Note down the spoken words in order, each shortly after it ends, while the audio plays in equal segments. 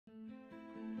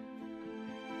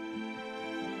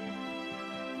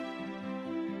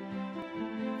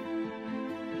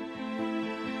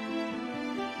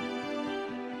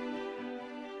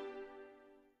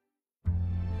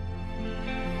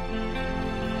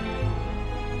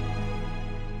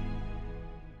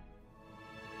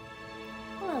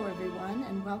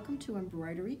Welcome to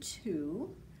Embroidery 2.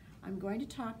 I'm going to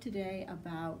talk today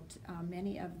about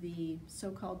many of the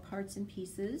so-called parts and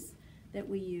pieces that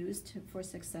we use for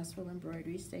successful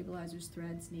embroidery, stabilizers,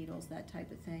 threads, needles, that type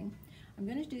of thing. I'm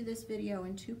going to do this video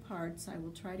in two parts. I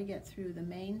will try to get through the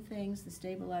main things, the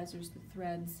stabilizers, the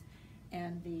threads,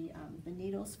 and the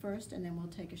needles first, and then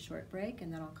we'll take a short break,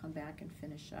 and then I'll come back and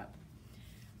finish up.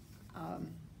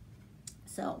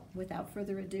 So without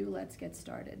further ado, let's get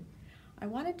started. I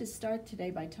wanted to start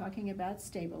today by talking about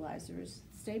stabilizers.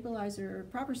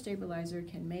 Proper stabilizer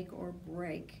can make or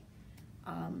break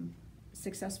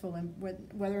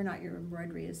whether or not your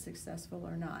embroidery is successful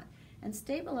or not. And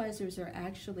stabilizers are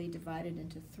actually divided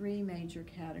into three major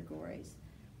categories.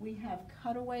 We have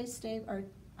tearaway stabilizers,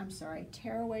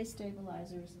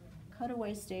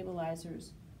 cutaway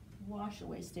stabilizers,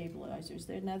 washaway stabilizers.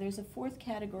 Now there's a fourth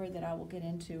category that I will get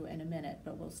into in a minute,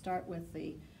 but we'll start with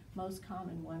the most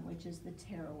common one, which is the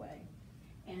tearaway.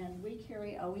 And we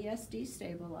carry OESD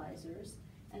stabilizers,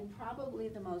 and probably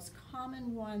the most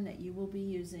common one that you will be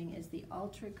using is the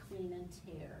Ultra Clean and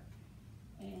Tear.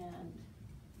 And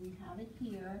we have it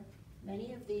here.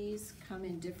 Many of these come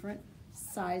in different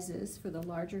sizes for the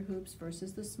larger hoops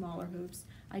versus the smaller hoops.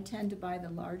 I tend to buy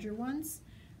the larger ones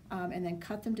and then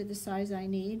cut them to the size I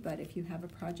need, but if you have a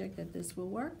project that this will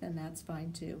work, then that's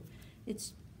fine too.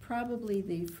 It's probably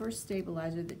the first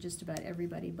stabilizer that just about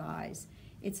everybody buys.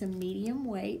 It's a medium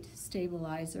weight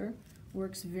stabilizer,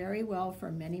 works very well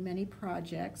for many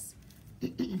projects,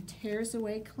 tears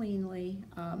away cleanly.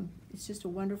 It's just a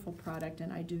wonderful product,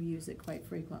 and I do use it quite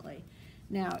frequently.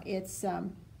 Now it's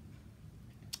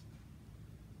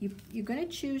you're going to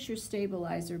choose your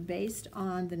stabilizer based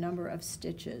on the number of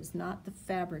stitches, not the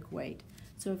fabric weight.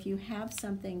 So if you have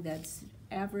something that's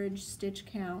average stitch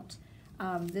count,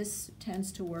 this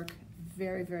tends to work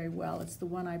very well. It's the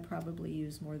one I probably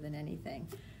use more than anything.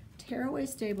 Tearaway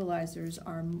stabilizers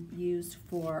are used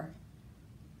for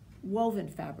woven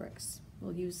fabrics.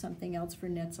 We'll use something else for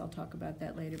knits, I'll talk about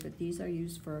that later, but these are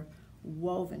used for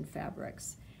woven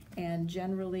fabrics. And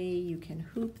generally you can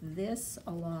hoop this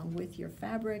along with your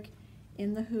fabric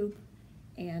in the hoop,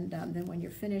 and then when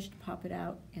you're finished, pop it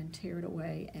out and tear it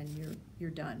away, and you're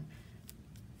done.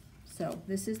 So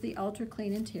this is the Ultra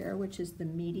Clean and Tear, which is the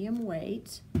medium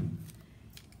weight.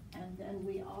 And then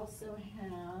we also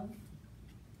have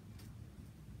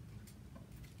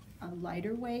a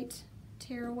lighter weight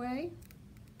tearaway,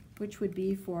 which would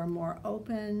be for more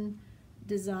open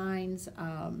designs,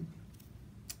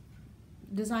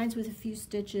 designs with a few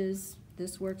stitches.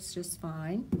 This works just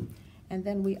fine. And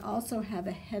then we also have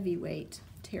a heavyweight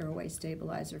tearaway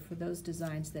stabilizer for those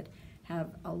designs that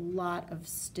have a lot of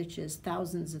stitches,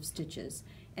 thousands of stitches,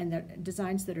 and they're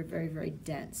designs that are very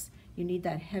dense. You need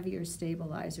that heavier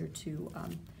stabilizer to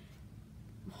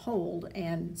hold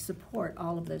and support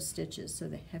all of those stitches, so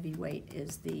the heavyweight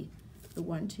is the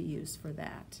one to use for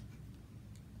that.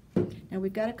 Now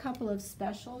we've got a couple of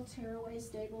special tearaway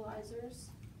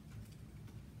stabilizers.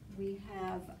 We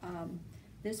have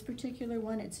this particular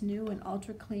one, it's new and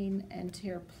Ultra Clean and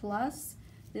Tear Plus.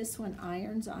 This one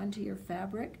irons onto your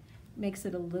fabric, makes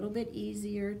it a little bit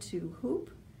easier to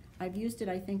hoop. I've used it,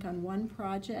 I think, on one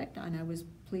project, and I was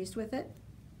pleased with it.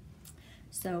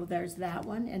 So there's that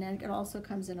one, and then it also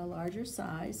comes in a larger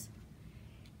size.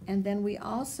 And then we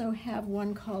also have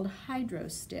one called Hydro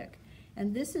Stick,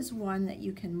 and this is one that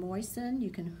you can moisten, you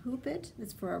can hoop it.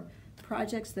 It's for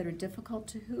projects that are difficult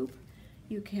to hoop.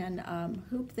 You can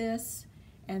hoop this,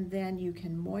 and then you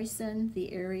can moisten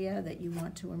the area that you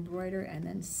want to embroider and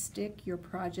then stick your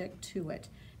project to it.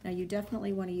 Now you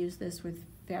definitely want to use this with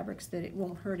fabrics that it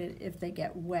won't hurt it if they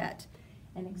get wet.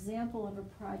 An example of a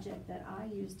project that I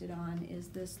used it on is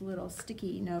this little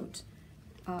sticky note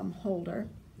holder.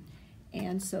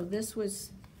 And so this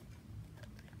was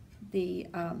the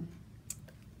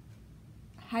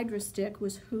Hydro Stick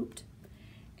was hooped,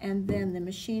 and then the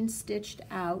machine stitched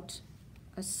out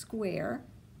a square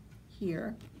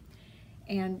here,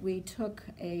 and we took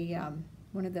a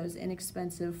one of those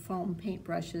inexpensive foam paint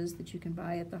brushes that you can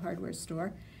buy at the hardware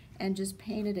store, and just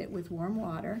painted it with warm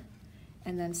water,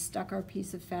 and then stuck our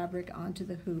piece of fabric onto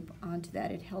the hoop, onto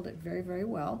that. It held it very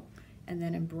well, and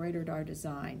then embroidered our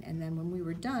design. And then when we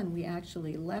were done, we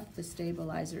actually left the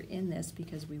stabilizer in this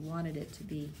because we wanted it to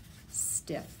be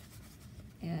stiff.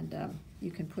 And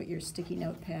you can put your sticky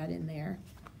note pad in there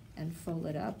and fold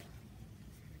it up,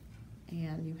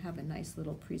 and you have a nice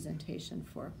little presentation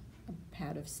for a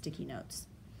pad of sticky notes.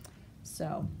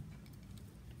 So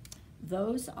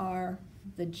those are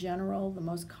the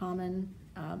most common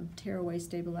tearaway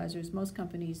stabilizers. Most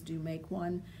companies do make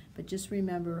one, but just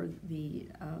remember the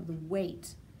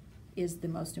weight is the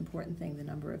most important thing, the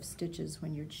number of stitches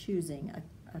when you're choosing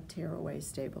a tearaway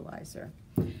stabilizer.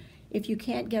 If you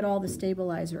can't get all the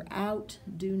stabilizer out,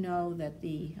 do know that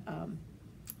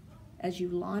as you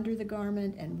launder the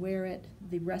garment and wear it,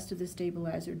 the rest of the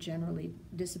stabilizer generally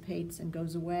dissipates and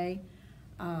goes away.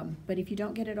 But if you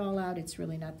don't get it all out, it's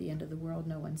really not the end of the world.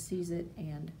 No one sees it,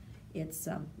 and it's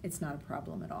not a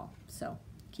problem at all. So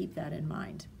keep that in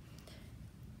mind.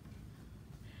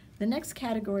 The next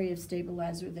category of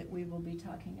stabilizer that we will be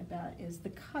talking about is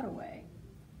the cutaway.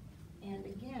 And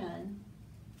again,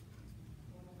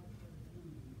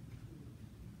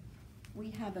 we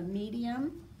have a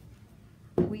medium,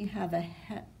 we have a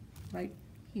right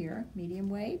here,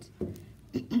 medium weight,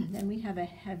 then we have a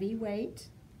heavy weight,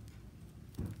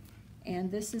 and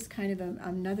this is kind of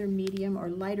another medium or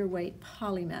lighter weight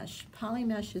poly mesh. Poly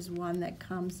mesh is one that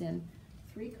comes in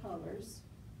 3 colors.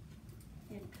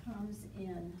 It comes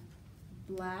in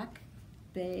black,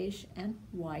 beige, and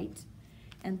white.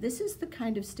 And this is the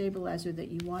kind of stabilizer that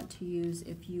you want to use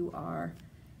if you are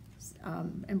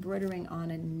embroidering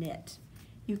on a knit.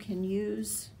 You can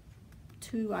use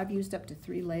I've used up to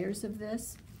 3 layers of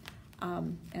this.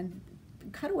 And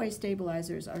cutaway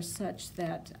stabilizers are such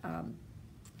that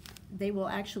they will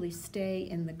actually stay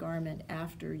in the garment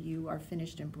after you are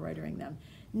finished embroidering them.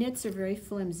 Knits are very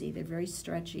flimsy, they're very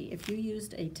stretchy. If you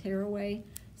used a tearaway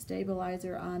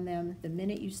stabilizer on them, the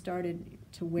minute you started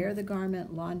to wear the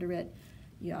garment, launder it,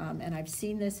 and I've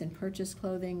seen this in purchase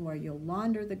clothing where you'll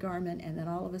launder the garment and then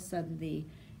all of a sudden the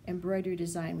embroidery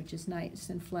design, which is nice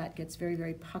and flat, gets very,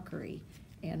 very puckery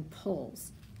and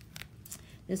pulls.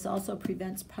 This also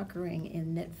prevents puckering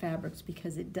in knit fabrics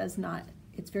because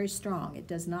it's very strong, it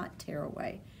does not tear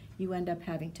away. You end up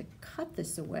having to cut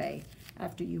this away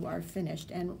after you are finished.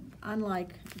 And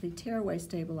unlike the tearaway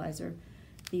stabilizer,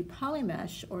 the poly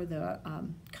mesh or the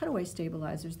cutaway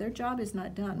stabilizers, their job is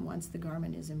not done once the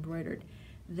garment is embroidered.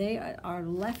 They are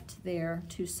left there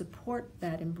to support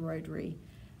that embroidery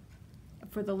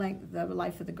for the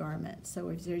life of the garment. So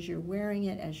as you're wearing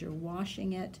it, as you're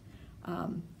washing it,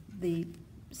 the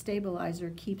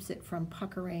stabilizer keeps it from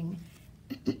puckering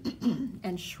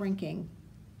and shrinking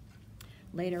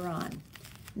later on.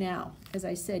 Now, as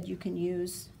I said, you can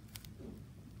use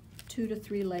 2 to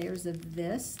 3 layers of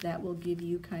this. That will give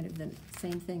you kind of the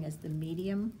same thing as the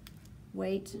medium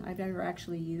weight. I've never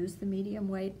actually used the medium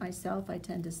weight myself. I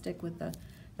tend to stick with the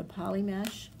poly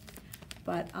mesh.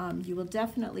 But you will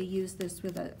definitely use this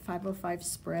with a 505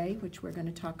 spray, which we're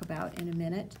going to talk about in a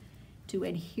minute, to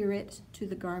adhere it to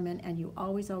the garment. And you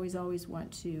always, always, always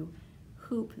want to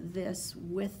hoop this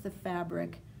with the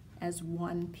fabric as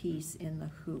one piece in the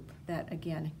hoop. That,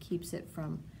 again, keeps it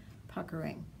from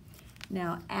puckering.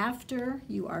 Now, after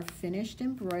you are finished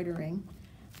embroidering,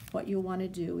 what you'll want to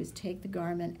do is take the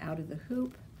garment out of the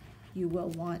hoop. You will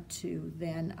want to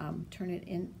then turn it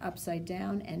in upside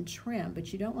down and trim,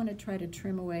 but you don't want to try to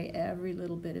trim away every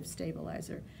little bit of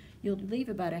stabilizer. You'll leave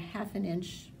about a 1/2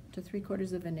 inch to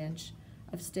 3/4 of an inch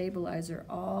of stabilizer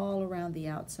all around the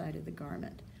outside of the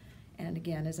garment. And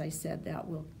again, as I said, that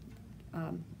will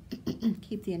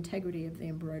keep the integrity of the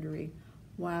embroidery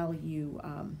while you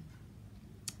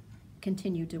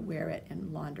continue to wear it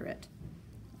and launder it.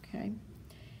 Okay.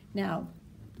 Now,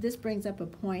 this brings up a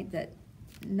point that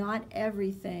not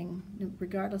everything,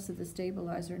 regardless of the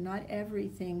stabilizer, not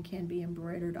everything can be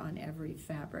embroidered on every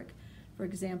fabric. For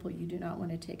example, you do not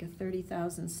want to take a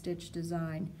 30,000 stitch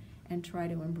design and try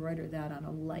to embroider that on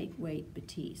a lightweight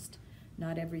batiste.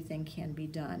 Not everything can be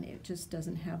done. It just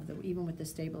doesn't have even with the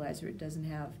stabilizer, it doesn't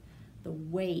have the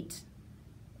weight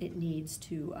it needs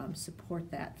to support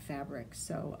that fabric.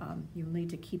 So you'll need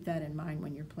to keep that in mind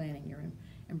when you're planning your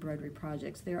embroidery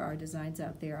projects. There are designs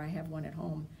out there. I have one at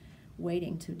home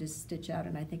waiting to just stitch out,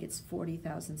 and I think it's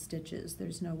 40,000 stitches.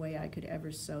 There's no way I could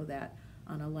ever sew that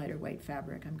on a lighter weight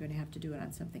fabric. I'm going to have to do it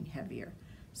on something heavier.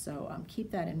 So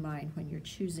keep that in mind when you're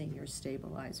choosing your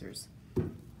stabilizers.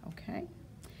 Okay.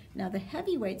 Now the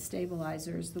heavyweight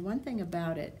stabilizers, the one thing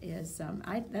about it is,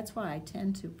 that's why I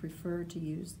tend to prefer to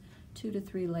use 2 to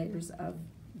 3 layers of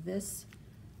this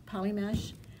poly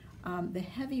mesh. The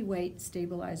heavyweight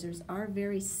stabilizers are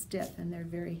very stiff and they're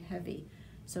very heavy.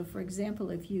 So for example,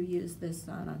 if you use this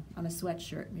on a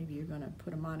sweatshirt, maybe you're going to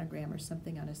put a monogram or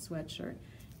something on a sweatshirt,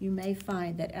 you may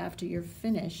find that after you're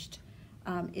finished,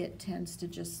 it tends to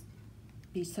just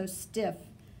be so stiff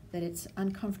that it's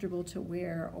uncomfortable to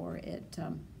wear, or it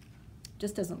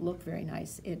just doesn't look very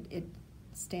nice. It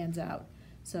stands out.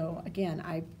 So again,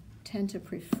 I tend to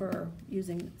prefer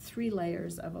using 3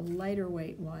 layers of a lighter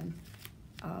weight one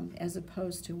as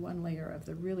opposed to 1 layer of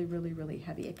the really, really, really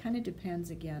heavy. It kind of depends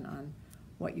again on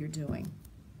what you're doing.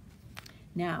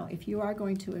 Now, if you are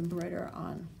going to embroider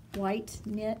on white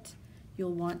knit,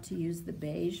 you'll want to use the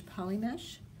beige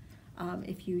polymesh.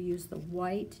 If you use the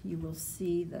white, you will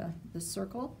see the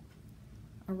circle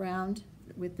around.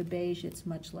 With the beige, it's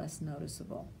much less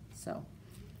noticeable. So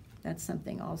that's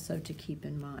something also to keep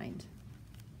in mind.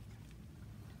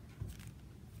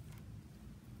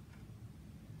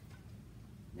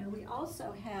 Now we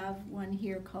also have one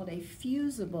here called a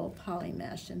fusible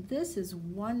polymesh, and this is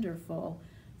wonderful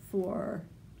for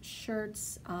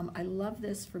shirts. I love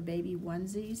this for baby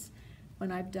onesies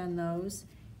when I've done those.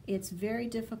 It's very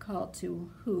difficult to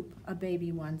hoop a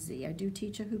baby onesie. I do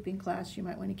teach a hooping class. You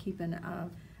might want to keep an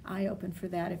eye open for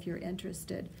that if you're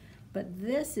interested. But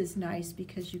this is nice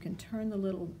because you can turn the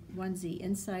little onesie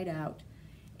inside out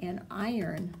and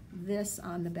iron this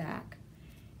on the back.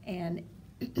 And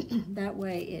that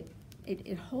way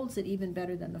it holds it even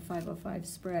better than the 505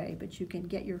 spray, but you can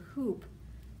get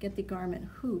get the garment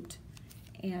hooped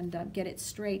and get it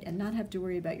straight and not have to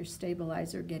worry about your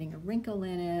stabilizer getting a wrinkle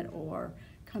in it or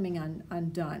coming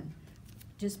undone.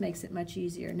 Just makes it much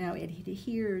easier. Now it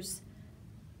adheres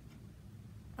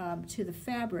to the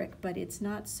fabric, but it's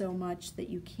not so much that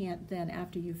you can't then,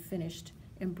 after you've finished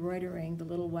embroidering the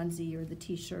little onesie or the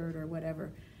t-shirt or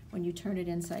whatever, when you turn it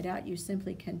inside out, you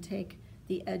simply can take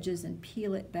the edges and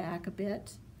peel it back a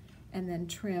bit and then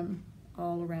trim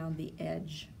all around the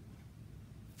edge.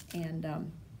 And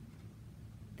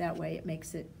that way it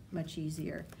makes it much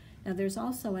easier. Now there's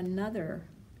also another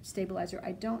stabilizer.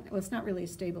 Well, it's not really a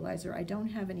stabilizer. I don't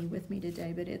have any with me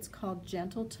today, but it's called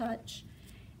Gentle Touch,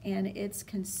 and it's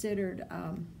considered,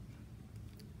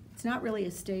 it's not really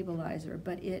a stabilizer,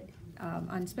 but it,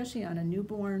 especially on a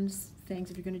newborn's things,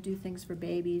 if you're going to do things for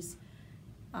babies,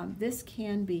 this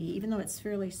can be, even though it's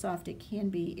fairly soft, it can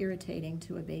be irritating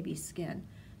to a baby's skin.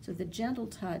 So the Gentle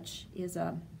Touch is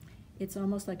it's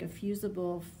almost like a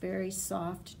fusible, very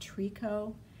soft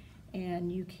tricot,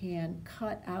 and you can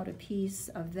cut out a piece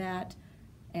of that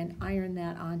and iron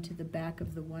that onto the back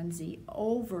of the onesie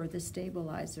over the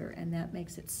stabilizer, and that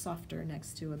makes it softer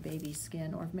next to a baby's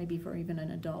skin, or maybe for even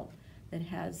an adult that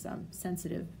has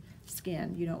sensitive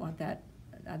skin. You don't want that.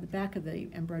 The back of the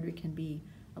embroidery can be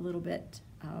a little bit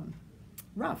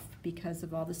rough because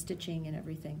of all the stitching and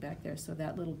everything back there, so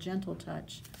that little Gentle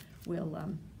Touch will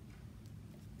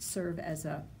serve as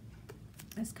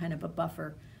kind of a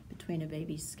buffer between a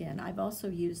baby's skin. I've also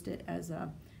used it as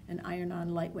an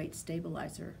iron-on lightweight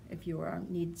stabilizer if you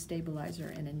need stabilizer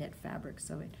in a knit fabric,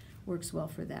 so it works well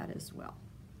for that as well.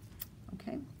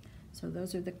 Okay, so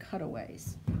those are the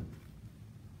cutaways.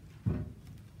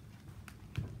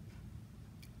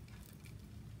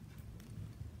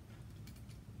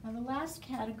 Now the last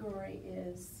category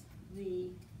is the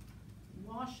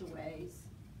washaways.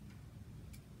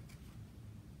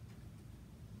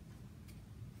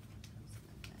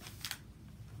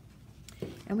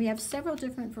 And we have several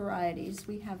different varieties.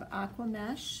 We have aqua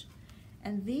mesh,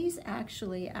 and these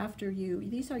actually,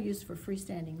 these are used for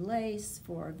freestanding lace,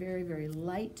 for very, very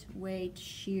lightweight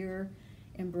sheer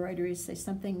embroideries, say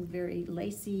something very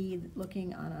lacy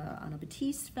looking on a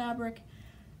batiste fabric.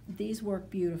 These work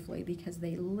beautifully because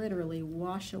they literally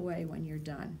wash away when you're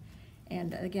done.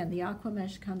 And again, the aqua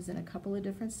mesh comes in a couple of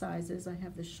different sizes. I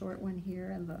have the short one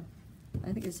here, and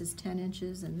I think this is 10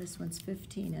 inches, and this one's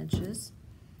 15 inches.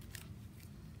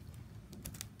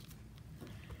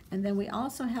 And then we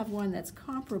also have one that's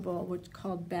comparable, which is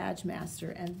called Badge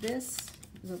Master, and this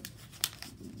is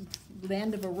a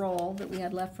end of a roll that we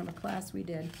had left from a class we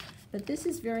did. But this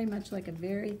is very much like a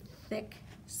very thick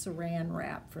saran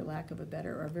wrap, for lack of a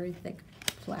better, or a very thick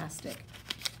plastic.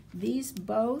 These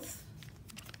both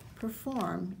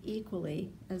perform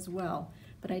equally as well,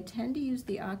 but I tend to use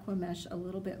the aqua mesh a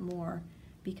little bit more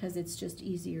because it's just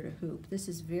easier to hoop. This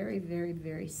is very, very,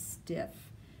 very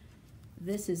stiff.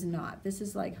 This is not. This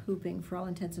is like hooping, for all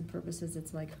intents and purposes,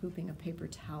 it's like hooping a paper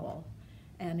towel.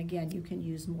 And again, you can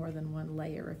use more than one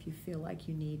layer if you feel like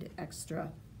you need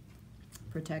extra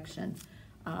protection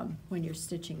when you're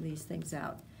stitching these things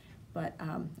out. But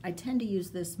I tend to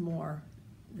use this more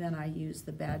than I use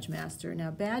the Badge Master. Now,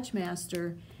 Badge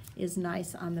Master is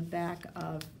nice on the back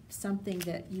of something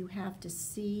that you have to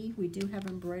see. We do have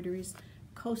embroideries,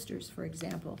 coasters, for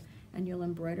example, and you'll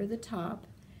embroider the top,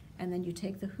 and then you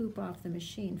take the hoop off the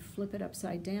machine, flip it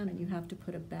upside down, and you have to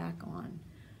put a back on.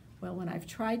 Well, when I've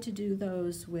tried to do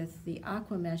those with the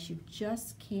aqua mesh, you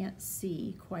just can't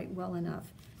see quite well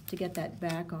enough to get that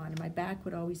back on. My back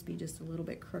would always be just a little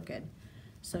bit crooked.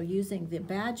 So using the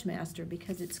Badge Master,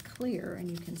 because it's clear and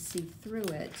you can see through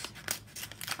it,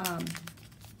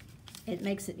 it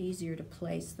makes it easier to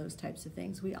place those types of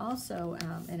things. We also,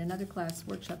 in another class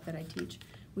workshop that I teach,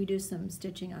 we do some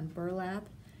stitching on burlap,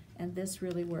 and this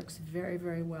really works very,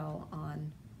 very well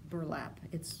on burlap.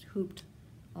 It's hooped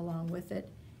along with it,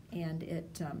 and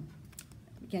it,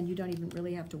 again, you don't even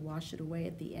really have to wash it away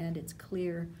at the end. It's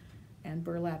clear, and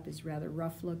burlap is rather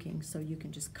rough looking, so you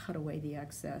can just cut away the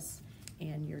excess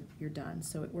and you're done.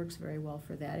 So it works very well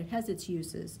for that. It has its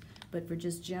uses, but for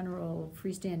just general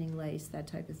freestanding lace, that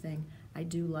type of thing, I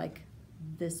do like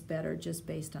this better just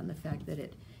based on the fact that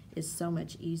it is so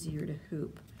much easier to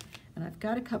hoop. And I've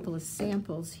got a couple of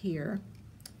samples here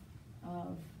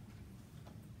of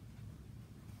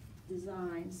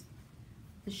designs.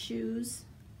 The shoes,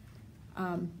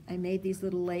 I made these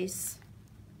little lace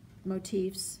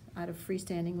motifs out of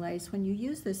freestanding lace. When you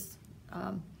use this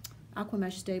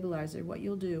Aquamesh stabilizer, what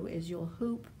you'll do is you'll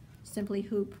simply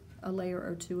hoop a layer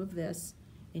or two of this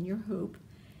in your hoop,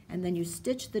 and then you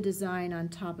stitch the design on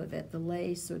top of it, the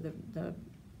lace or the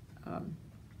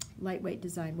lightweight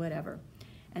design, whatever.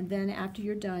 And then after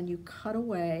you're done, you cut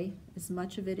away as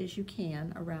much of it as you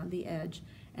can around the edge,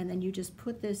 and then you just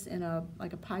put this in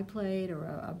like a pie plate or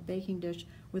a baking dish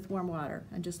with warm water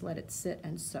and just let it sit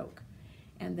and soak.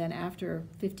 And then after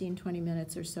 15-20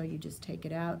 minutes or so, you just take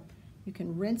it out. You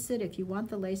can rinse it. If you want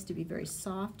the lace to be very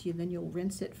soft, then you'll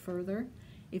rinse it further.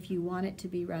 If you want it to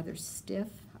be rather stiff,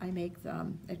 I make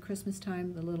at Christmas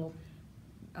time the little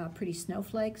pretty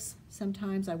snowflakes.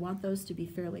 Sometimes I want those to be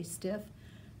fairly stiff,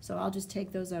 so I'll just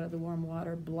take those out of the warm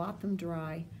water, blot them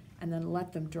dry, and then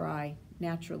let them dry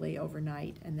naturally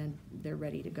overnight, and then they're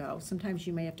ready to go. Sometimes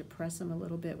you may have to press them a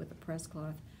little bit with a press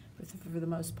cloth, but for the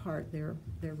most part, they're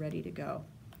ready to go.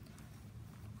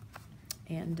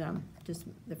 And just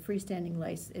the freestanding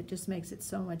lace, it just makes it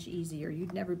so much easier.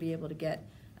 You'd never be able to get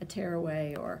a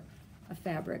tearaway or a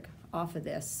fabric off of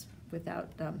this without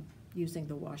using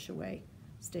the wash away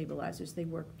stabilizers. They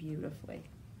work beautifully.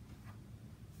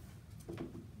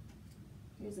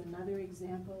 Here's another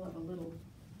example of a little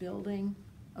building.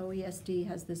 OESD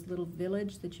has this little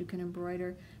village that you can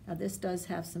embroider. Now this does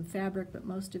have some fabric, but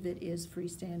most of it is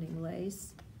freestanding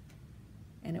lace.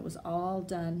 And it was all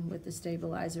done with the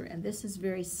stabilizer, and this is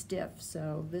very stiff,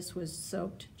 so this was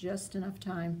soaked just enough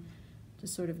time to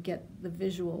sort of get the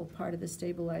visual part of the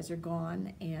stabilizer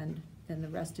gone, and then the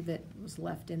rest of it was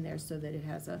left in there so that it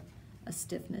has a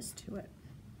stiffness to it.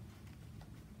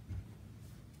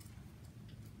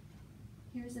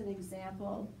 Here's an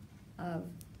example of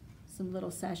some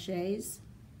little sachets,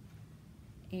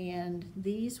 and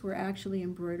these were actually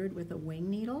embroidered with a wing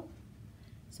needle.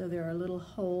 So there are little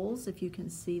holes, if you can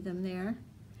see them there.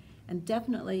 And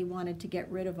definitely wanted to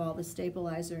get rid of all the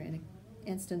stabilizer in an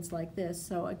instance like this.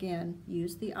 So again,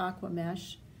 use the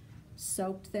Aquamesh,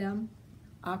 soaked them.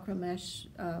 Aquamesh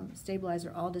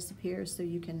stabilizer all disappears, so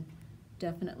you can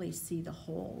definitely see the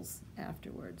holes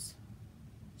afterwards.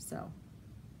 So,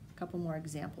 a couple more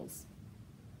examples.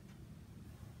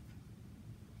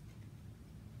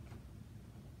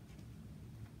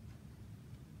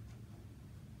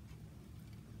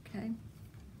 Okay.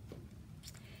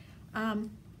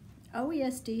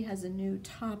 OESD has a new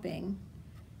topping.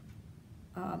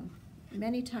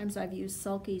 Many times I've used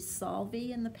Sulky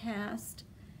Solvy in the past.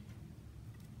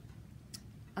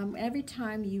 Every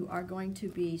time you are going to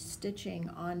be stitching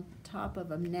on top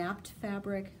of a napped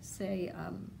fabric, say,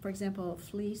 for example,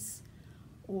 fleece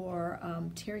or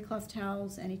terry cloth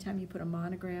towels, anytime you put a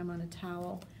monogram on a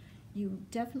towel, you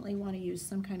definitely want to use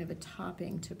some kind of a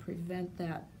topping to prevent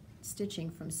that stitching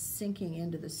from sinking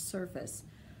into the surface.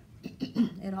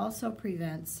 It also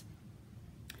prevents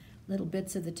little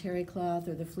bits of the terry cloth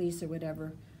or the fleece or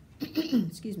whatever,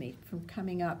 excuse me, from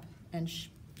coming up and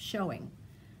showing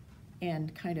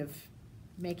and kind of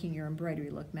making your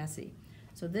embroidery look messy.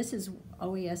 So this is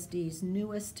OESD's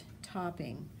newest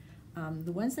topping.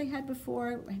 The ones they had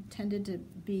before tended to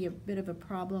be a bit of a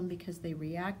problem because they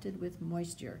reacted with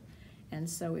moisture. And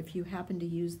so if you happen to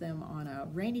use them on a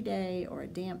rainy day or a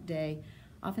damp day,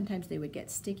 oftentimes they would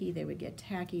get sticky, they would get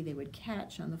tacky, they would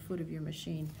catch on the foot of your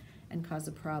machine and cause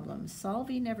a problem.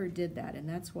 Solvy never did that, and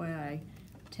that's why I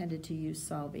tended to use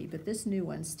Solvy. But this new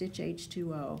one, Stitch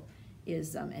H2O,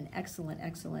 is an excellent,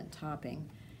 excellent topping.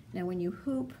 Now when you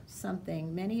hoop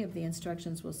something, many of the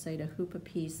instructions will say to hoop a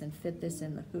piece and fit this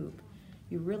in the hoop.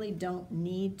 You really don't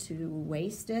need to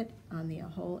waste it on the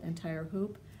whole entire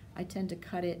hoop. I tend to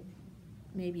cut it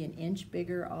maybe an inch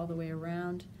bigger all the way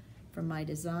around from my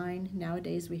design.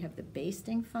 Nowadays we have the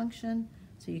basting function,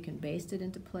 so you can baste it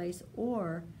into place,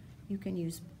 or you can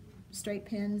use straight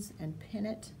pins and pin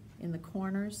it in the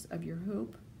corners of your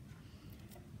hoop.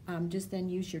 Just then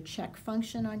use your check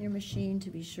function on your machine to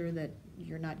be sure that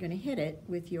you're not going to hit it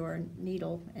with your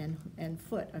needle and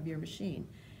foot of your machine.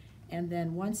 And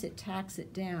then once it tacks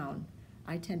it down,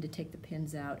 I tend to take the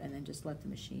pins out and then just let the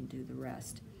machine do the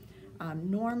rest.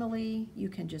 Normally, you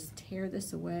can just tear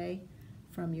this away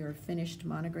from your finished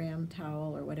monogram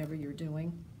towel or whatever you're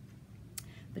doing.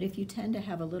 But if you tend to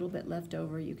have a little bit left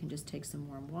over, you can just take some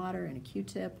warm water and a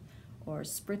Q-tip or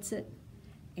spritz it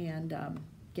and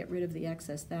get rid of the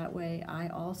excess that way. I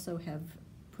also have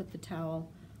put the towel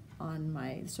on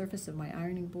the surface of my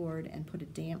ironing board and put a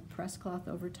damp press cloth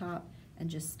over top and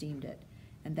just steamed it.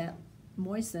 And that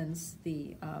moistens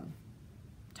the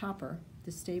topper,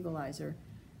 the stabilizer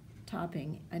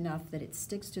topping, enough that it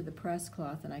sticks to the press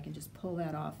cloth, and I can just pull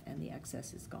that off and the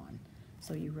excess is gone.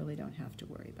 So you really don't have to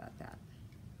worry about that.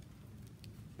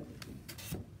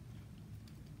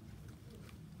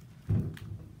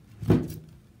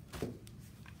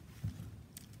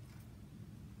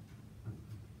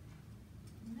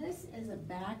 This is a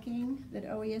backing that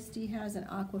OESD has, an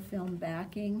aquafilm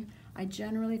backing. I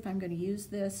generally, if I'm going to use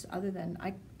this, other than,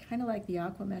 I kind of like the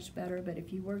aqua mesh better, but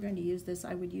if you were going to use this,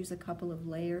 I would use a couple of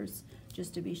layers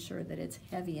just to be sure that it's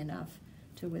heavy enough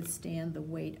to withstand the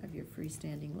weight of your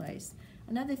freestanding lace.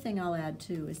 Another thing I'll add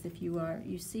too is if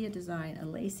you see a design, a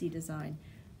lacy design,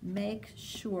 make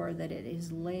sure that it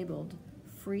is labeled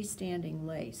freestanding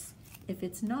lace. If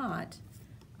it's not,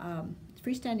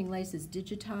 freestanding lace is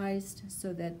digitized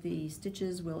so that the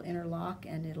stitches will interlock,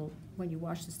 and it'll, when you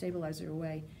wash the stabilizer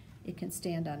away, it can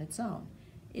stand on its own.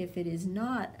 If it is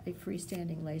not a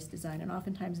freestanding lace design, and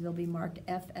oftentimes they'll be marked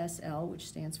FSL, which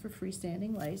stands for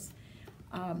freestanding lace,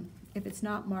 if it's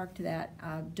not marked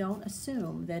that, don't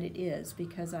assume that it is,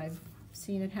 because I've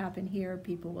seen it happen here.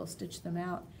 People will stitch them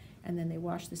out and then they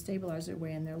wash the stabilizer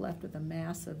away and they're left with a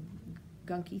mass of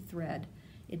gunky thread.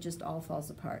 It just all falls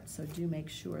apart. So do make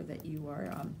sure that you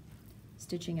are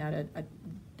stitching out a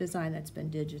design that's been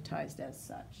digitized as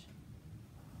such.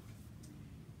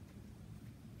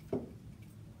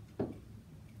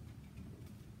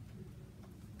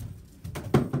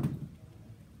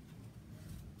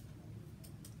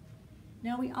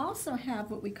 Now we also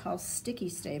have what we call sticky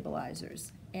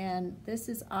stabilizers, and this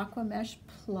is Aqua Mesh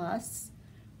Plus,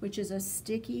 which is a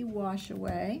sticky wash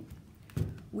away.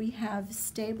 We have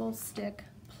Stable Stick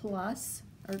Plus,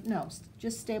 or no,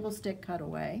 just Stable Stick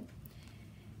Cutaway,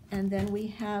 and then we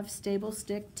have Stable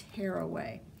Stick Tear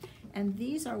Away. And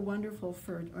these are wonderful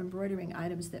for embroidering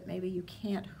items that maybe you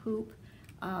can't hoop.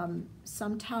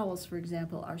 Some towels, for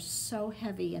example, are so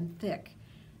heavy and thick.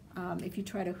 If you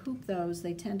try to hoop those,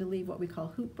 they tend to leave what we call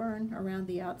hoop burn around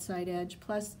the outside edge.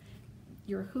 Plus,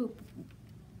 your hoop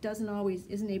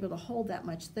isn't able to hold that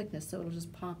much thickness, so it'll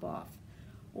just pop off.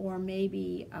 Or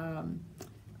maybe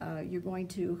you're going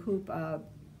to hoop a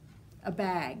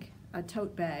bag, a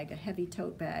tote bag, a heavy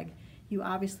tote bag. You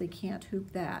obviously can't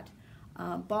hoop that.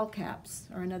 Ball caps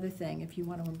are another thing if you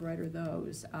want to embroider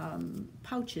those.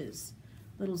 Pouches,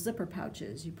 little zipper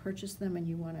pouches, you purchase them and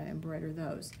you want to embroider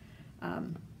those.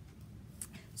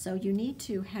 So you need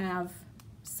to have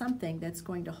something that's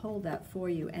going to hold that for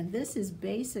you, and this is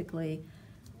basically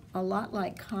a lot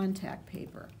like contact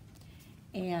paper.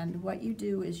 And what you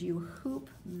do is you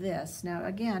hoop this. Now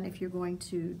again, if you're going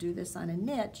to do this on a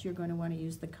knit, you're going to want to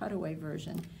use the cutaway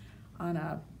version. On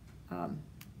a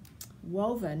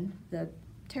woven, the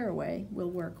tearaway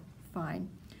will work fine.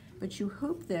 But you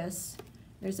hoop this,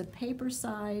 there's a paper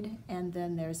side and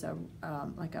then there's a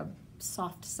like a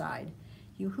soft side.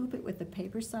 You hoop it with the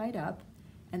paper side up,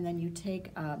 and then you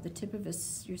take the tip of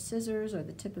your scissors or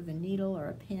the tip of a needle or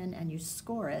a pin and you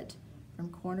score it from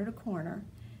corner to corner,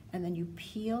 and then you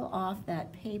peel off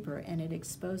that paper and it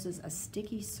exposes a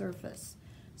sticky surface.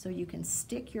 So you can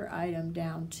stick your item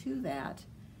down to that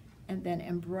and then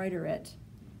embroider it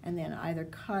and then either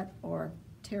cut or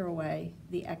tear away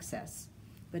the excess.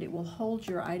 But it will hold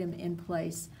your item in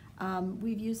place.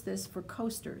 We've used this for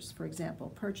coasters, for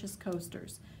example, purchase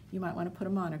coasters. You might want to put a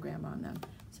monogram on them.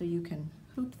 So you can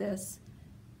hoop this,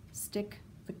 stick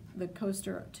the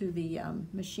coaster to the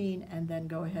machine, and then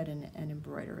go ahead and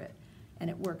embroider it. And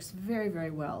it works very,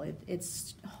 very well. It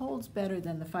holds better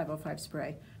than the 505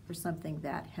 spray for something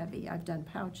that heavy. I've done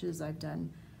pouches, I've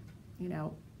done, you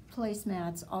know,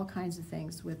 placemats, all kinds of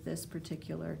things with this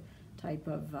particular type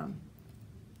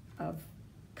of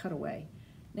cutaway.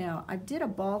 Now, I did a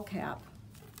ball cap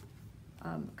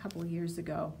a couple of years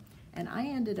ago, and I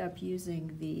ended up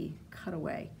using the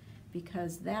cutaway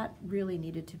because that really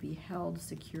needed to be held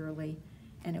securely,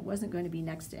 and it wasn't going to be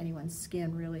next to anyone's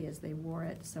skin really as they wore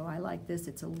it. So I like this.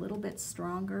 It's a little bit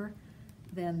stronger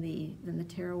than the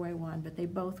tearaway one, but they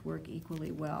both work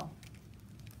equally well.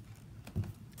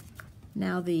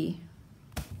 Now the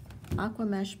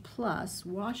Aquamesh Plus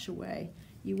Wash Away,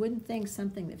 you wouldn't think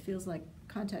something that feels like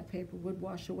contact paper would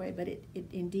wash away, but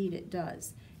indeed it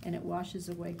does, and it washes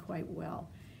away quite well.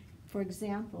 For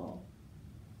example,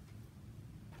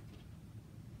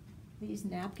 these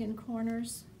napkin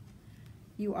corners,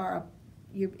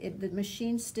 the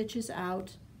machine stitches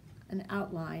out an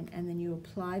outline, and then you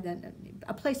apply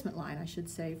a placement line, I should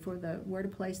say, for where to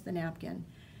place the napkin,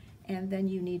 and then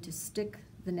you need to stick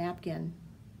the napkin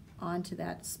onto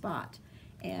that spot.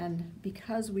 And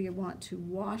because we want to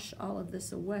wash all of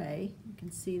this away, you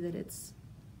can see that it's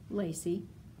lacy.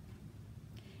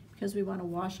 Because we want to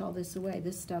wash all this away,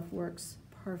 this stuff works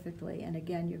perfectly. And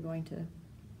again, you're going to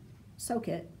soak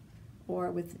it, or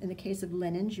in the case of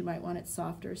linens, you might want it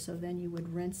softer, so then you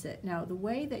would rinse it. Now, the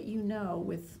way that you know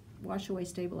with wash away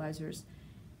stabilizers,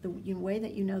 the way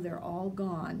that you know they're all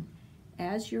gone,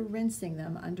 as you're rinsing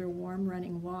them under warm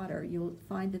running water, you'll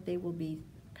find that they will be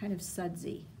kind of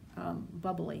sudsy,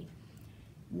 bubbly.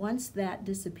 Once that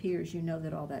disappears, you know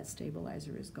that all that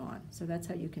stabilizer is gone. So that's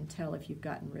how you can tell if you've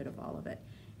gotten rid of all of it.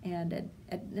 And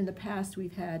in the past,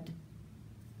 we've had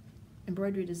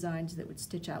embroidery designs that would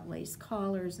stitch out lace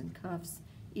collars and cuffs,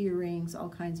 earrings, all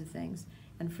kinds of things.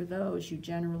 And for those, you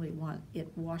generally want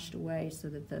it washed away so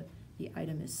that the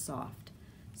item is soft.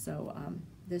 So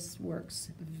this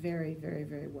works very, very,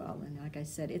 very well. And like I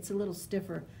said, it's a little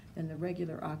stiffer than the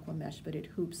regular Aquamesh, but it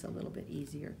hoops a little bit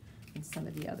easier than some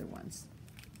of the other ones.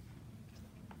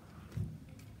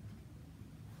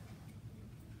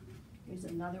 Here's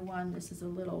another one. This is a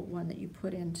little one that you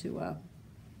put into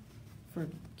for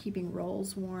keeping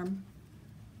rolls warm.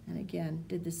 And again,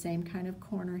 did the same kind of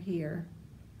corner here,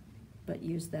 but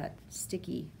used that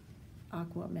sticky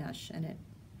Aquamesh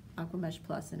Aquamesh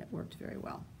Plus, and it worked very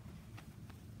well.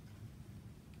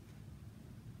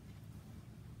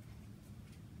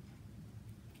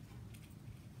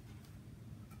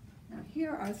 Now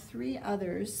here are three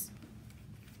others.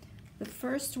 The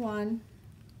first one,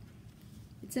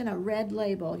 it's in a red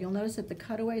label. You'll notice that the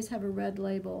cutaways have a red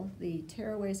label, the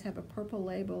tearaways have a purple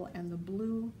label, and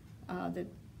the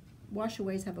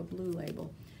washaways have a blue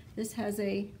label. This has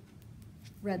a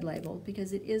red label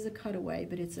because it is a cutaway,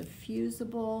 but it's a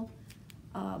fusible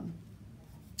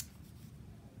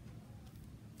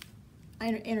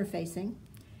interfacing,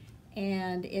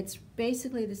 and it's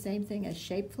basically the same thing as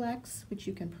Shape Flex, which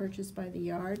you can purchase by the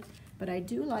yard, but I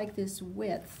do like this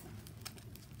width.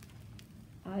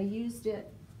 I used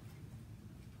it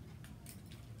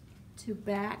to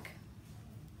back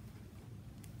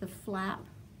the flap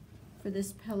for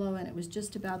this pillow, and it was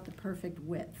just about the perfect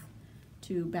width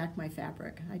to back my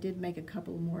fabric. I did make a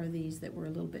couple more of these that were a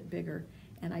little bit bigger,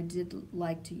 and I did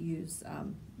like to use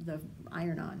the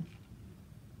iron-on.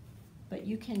 But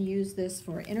you can use this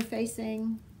for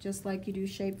interfacing, just like you do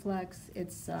Shape Flex.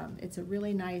 It's a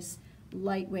really nice,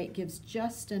 lightweight, gives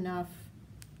just enough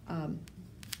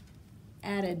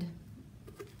added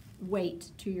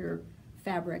weight to your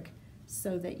fabric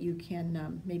so that you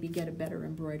can maybe get a better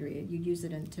embroidery. You use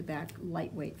it to back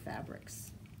lightweight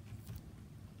fabrics.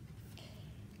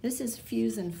 This is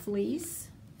Fusion Fleece.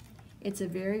 It's a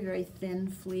very, very thin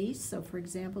fleece. So for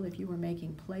example, if you were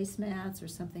making placemats or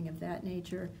something of that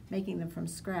nature, making them from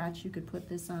scratch, you could put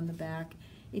this on the back.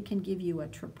 It can give you a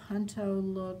trapunto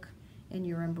look in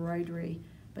your embroidery,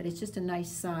 but it's just a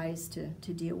nice size to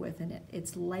deal with, and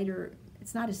it's lighter,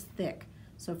 it's not as thick.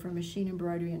 So for machine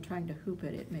embroidery and trying to hoop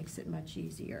it, it makes it much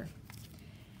easier.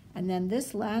 And then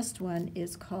this last one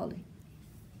is called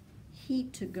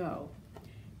Heat to Go.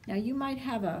 Now you might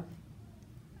have a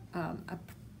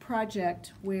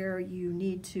project where you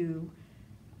need to,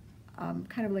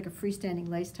 kind of like a freestanding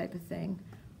lace type of thing,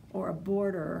 or a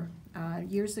border.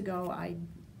 Years ago I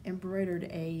embroidered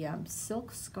a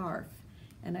silk scarf,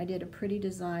 and I did a pretty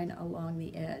design along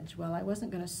the edge. Well, I wasn't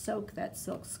going to soak that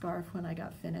silk scarf when I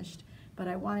got finished, but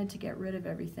I wanted to get rid of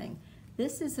everything.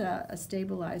 This is a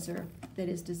stabilizer that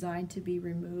is designed to be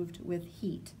removed with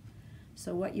heat.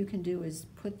 So what you can do is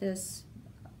put this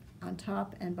on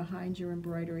top and behind your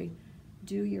embroidery,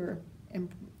 do your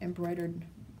embroidered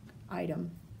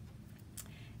item,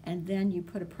 and then you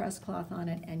put a press cloth on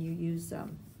it and you use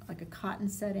like a cotton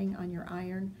setting on your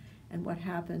iron. And what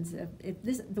happens,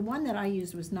 the one that I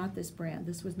used was not this brand,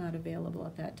 this was not available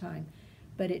at that time,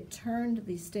 but it turned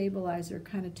the stabilizer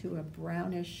kind of to a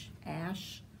brownish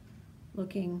ash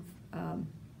looking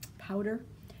powder,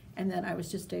 and then I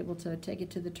was just able to take it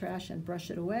to the trash and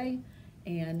brush it away,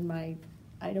 and my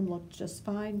item looked just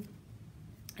fine,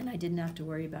 and I didn't have to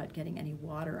worry about getting any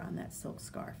water on that silk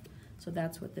scarf. So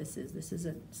that's what this is. This is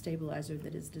a stabilizer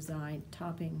that is designed,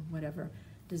 topping, whatever,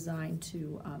 designed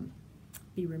to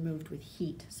be removed with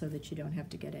heat so that you don't have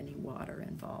to get any water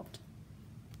involved.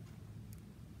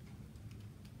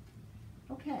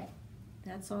 Okay,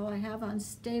 that's all I have on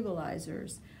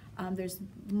stabilizers. There's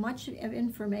much of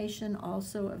information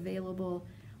also available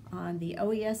on the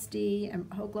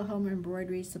OESD, Oklahoma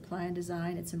Embroidery Supply and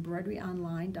Design. It's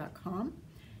embroideryonline.com.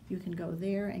 You can go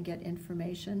there and get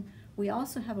information. We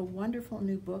also have a wonderful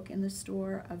new book in the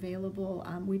store available.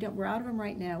 We're out of them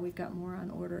right now. We've got more on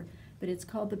order, but it's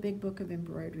called The Big Book of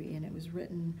Embroidery, and it was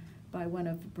written by one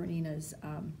of Bernina's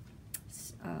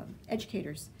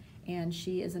educators, and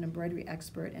she is an embroidery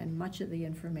expert, and much of the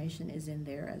information is in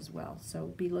there as well. So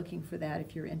be looking for that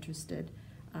if you're interested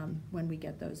when we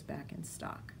get those back in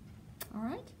stock. All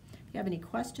right? If you have any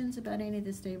questions about any of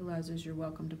the stabilizers, you're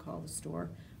welcome to call the store.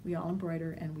 We all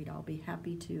embroider, and we'd all be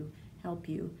happy to help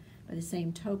you. By the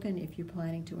same token, if you're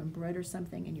planning to embroider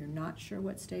something and you're not sure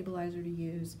what stabilizer to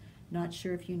use, not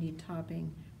sure if you need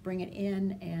topping, bring it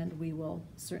in and we will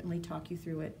certainly talk you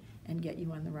through it and get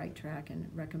you on the right track and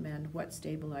recommend what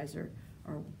stabilizer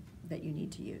or that you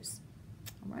need to use.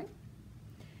 All right?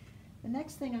 The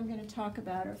next thing I'm going to talk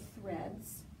about are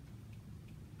threads.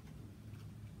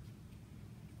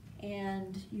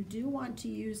 And you do want to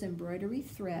use embroidery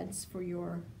threads for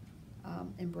your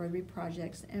embroidery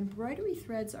projects. Embroidery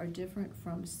threads are different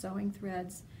from sewing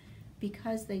threads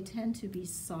because they tend to be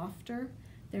softer.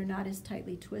 They're not as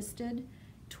tightly twisted.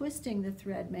 Twisting the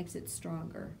thread makes it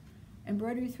stronger.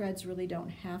 Embroidery threads really don't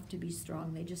have to be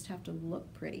strong. They just have to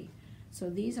look pretty. So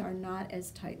these are not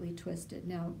as tightly twisted.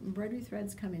 Now, embroidery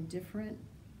threads come in different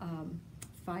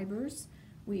fibers.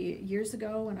 Years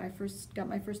ago, when I first got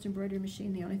my first embroidery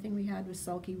machine, the only thing we had was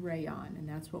sulky rayon, and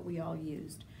that's what we all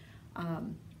used.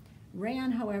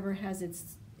 Rayon, however, has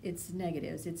its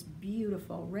negatives. It's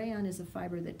beautiful. Rayon is a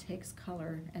fiber that takes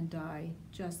color and dye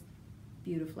just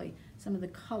beautifully. Some of the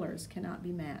colors cannot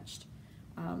be matched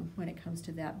when it comes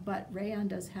to that, but rayon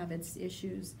does have its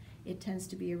issues. It tends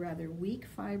to be a rather weak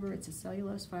fiber. It's a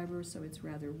cellulose fiber, so it's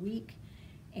rather weak,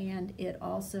 and it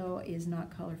also is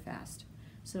not color fast.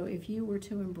 So if you were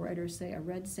to embroider, say, a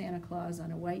red Santa Claus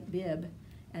on a white bib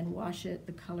and wash it,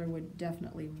 the color would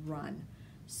definitely run.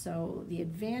 So the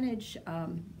advantage,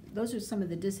 those are some of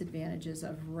the disadvantages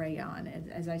of rayon.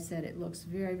 As I said, it looks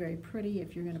very, very pretty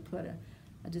if you're going to put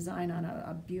a design on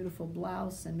a beautiful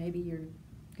blouse, and maybe you're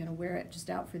going to wear it just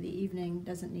out for the evening.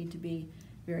 Doesn't need to be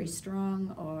very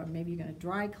strong, or maybe you're going to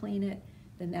dry clean it,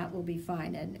 then that will be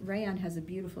fine. And rayon has a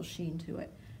beautiful sheen to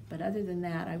it. But other than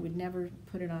that, I would never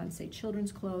put it on, say,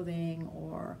 children's clothing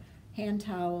or hand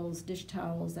towels, dish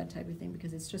towels, that type of thing,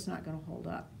 because it's just not going to hold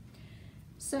up.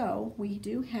 So we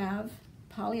do have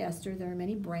polyester. There are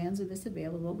many brands of this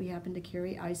available. We happen to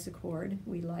carry Isacord.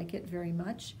 We like it very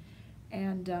much,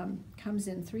 and comes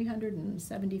in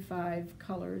 375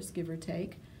 colors, give or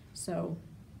take. So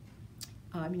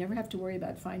you never have to worry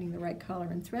about finding the right color.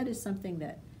 And thread is something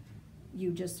that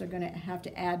you just are going to have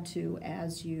to add to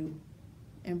as you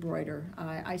embroider.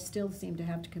 I still seem to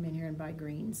have to come in here and buy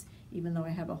greens, even though I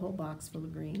have a whole box full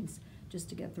of greens, just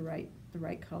to get the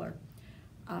right color.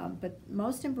 But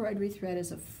most embroidery thread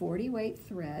is a 40 weight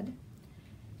thread.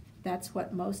 That's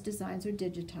what most designs are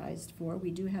digitized for. We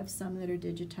do have some that are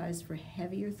digitized for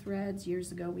heavier threads.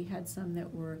 Years ago we had some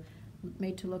that were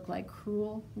made to look like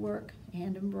crewel work,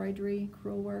 hand embroidery,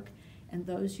 crewel work, and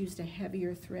those used a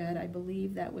heavier thread. I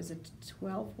believe that was a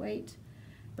 12 weight.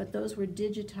 But those were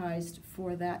digitized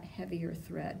for that heavier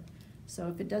thread. So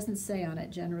if it doesn't say on it,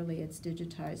 generally it's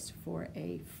digitized for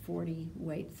a 40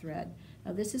 weight thread.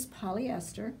 Now this is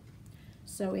polyester,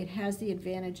 so it has the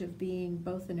advantage of being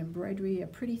both an embroidery, a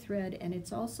pretty thread, and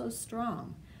it's also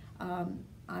strong. On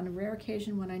a rare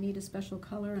occasion when I need a special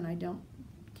color and I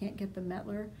can't get the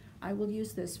Metler, I will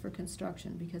use this for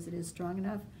construction because it is strong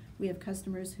enough. We have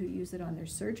customers who use it on their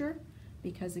serger,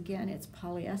 because again, it's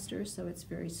polyester, so it's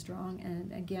very strong,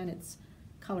 and again, it's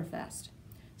color fast.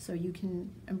 So you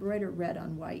can embroider red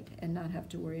on white and not have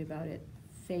to worry about it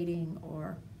fading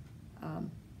or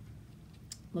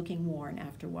looking worn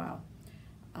after a while.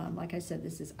 Like I said,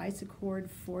 this is Isacord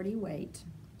 40 weight,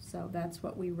 so that's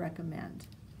what we recommend.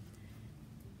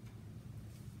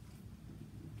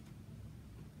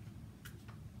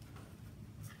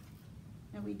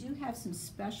 Now we do have some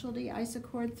specialty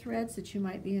Isacord threads that you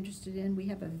might be interested in. We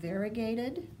have a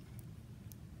variegated,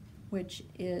 which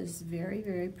is very,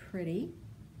 very pretty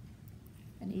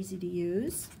and easy to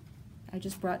use. I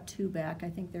just brought two back. I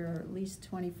think there are at least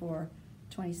 24,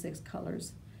 26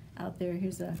 colors out there.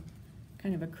 Here's a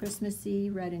kind of a Christmassy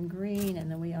red and green,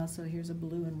 and then here's a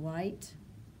blue and white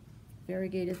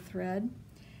variegated thread.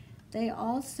 They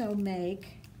also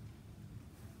make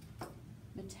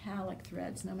metallic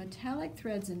threads. Now metallic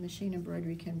threads in machine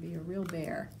embroidery can be a real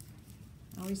bear.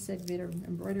 I always said better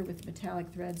embroider with metallic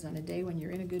threads on a day when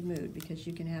you're in a good mood because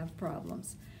you can have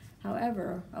problems.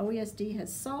 However, OESD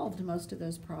has solved most of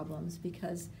those problems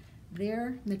because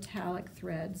their metallic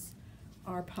threads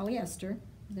are polyester.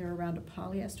 They're around a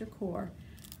polyester core.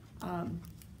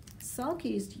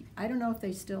 Sulky's, I don't know if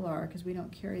they still are because we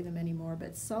don't carry them anymore,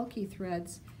 but Sulky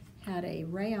threads had a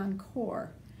rayon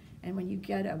core. And when you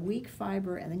get a weak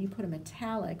fiber and then you put a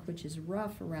metallic, which is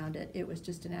rough around it, it was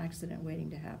just an accident waiting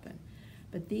to happen.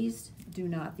 But these do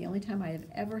not. The only time I have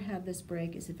ever had this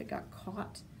break is if it got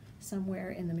caught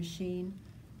somewhere in the machine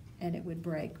and it would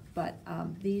break. But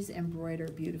these embroider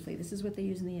beautifully. This is what they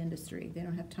use in the industry. They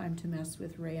don't have time to mess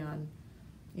with rayon,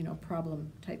 you know,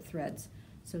 problem type threads.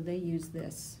 So they use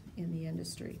this in the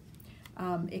industry.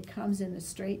 It comes in the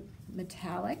straight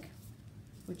metallic,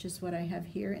 which is what I have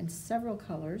here, in several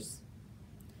colors.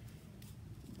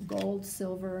 Gold,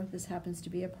 silver, this happens to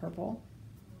be a purple,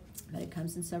 but it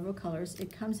comes in several colors.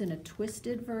 It comes in a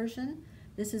twisted version.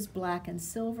 This is black and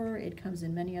silver. It comes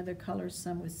in many other colors,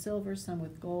 some with silver, some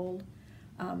with gold.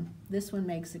 This one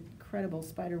makes incredible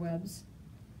spider webs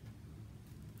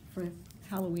for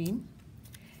Halloween.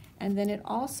 And then it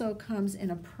also comes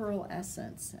in a pearl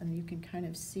essence, and you can kind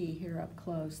of see here up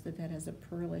close that that has a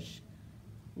pearlish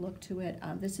look to it.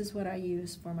 This is what I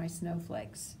use for my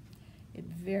snowflakes.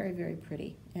 It's very, very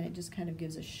pretty, and it just kind of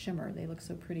gives a shimmer. They look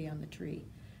so pretty on the tree.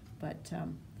 But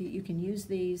you can use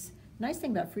these. Nice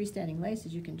thing about freestanding lace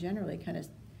is you can generally kind of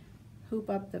hoop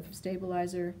up the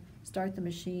stabilizer, start the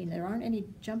machine. There aren't any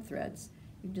jump threads.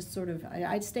 You can just sort of,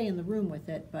 I'd stay in the room with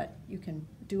it, but you can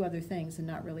do other things and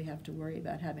not really have to worry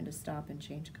about having to stop and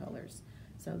change colors.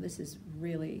 So this is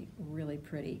really, really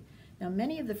pretty. Now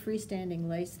many of the freestanding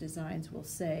lace designs will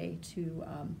say to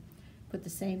put the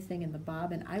same thing in the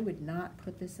bobbin. I would not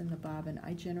put this in the bobbin.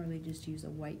 I generally just use a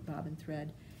white bobbin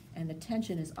thread, and the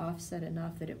tension is offset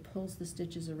enough that it pulls the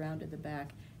stitches around to the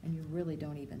back and you really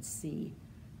don't even see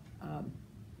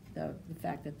the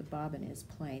fact that the bobbin is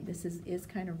plain. This is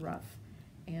kind of rough,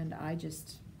 and I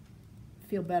just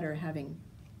feel better having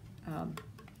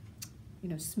you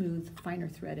know, smooth, finer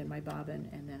thread in my bobbin,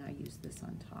 and then I use this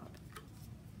on top.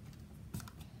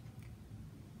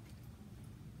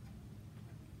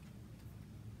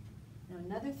 Now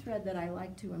another thread that I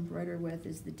like to embroider with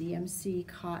is the DMC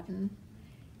cotton,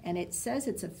 and it says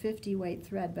it's a 50 weight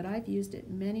thread, but I've used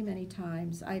it many, many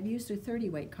times. I've used a 30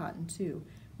 weight cotton too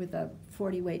with a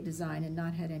 40 weight design and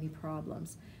not had any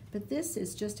problems. But this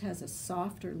just has a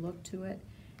softer look to it.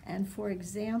 And for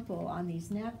example, on these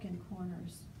napkin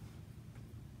corners,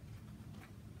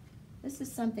 this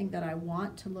is something that I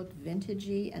want to look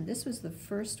vintagey, and this was the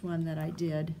first one that I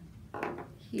did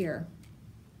here.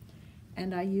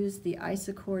 And I used the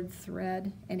Isacord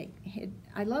thread, and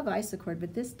I love Isacord,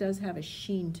 but this does have a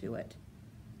sheen to it,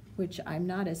 which I'm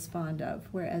not as fond of,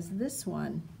 whereas this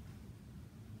one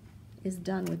is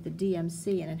done with the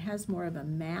DMC, and it has more of a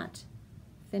matte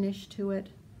finish to it.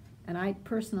 And I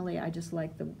personally, I just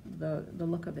like the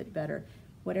look of it better.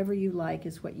 Whatever you like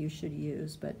is what you should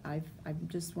use, but I've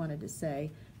just wanted to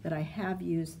say that I have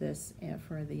used this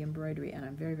for the embroidery, and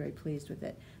I'm very, very pleased with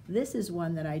it. This is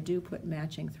one that I do put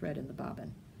matching thread in the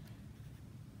bobbin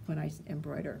when I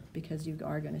embroider, because you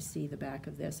are going to see the back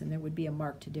of this, and there would be a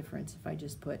marked difference if I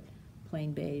just put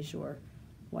plain beige or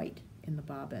white in the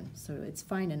bobbin. So it's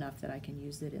fine enough that I can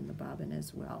use it in the bobbin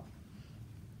as well.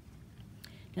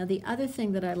 Now the other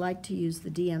thing that I like to use the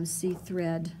DMC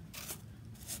thread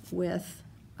with,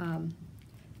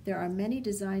 there are many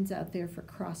designs out there for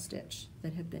cross stitch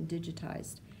that have been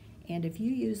digitized, and if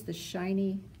you use the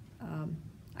shiny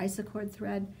Isacord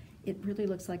thread, it really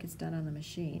looks like it's done on the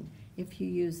machine. If you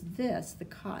use this, the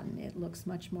cotton, it looks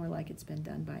much more like it's been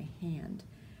done by hand.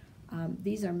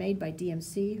 These are made by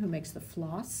DMC, who makes the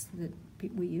floss that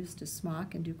we use to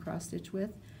smock and do cross stitch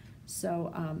with.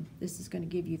 So this is going to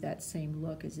give you that same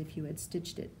look as if you had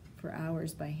stitched it for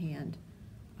hours by hand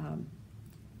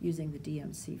using the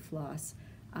DMC floss.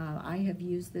 I have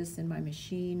used this in my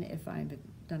machine if I've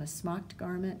done a smocked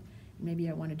garment. Maybe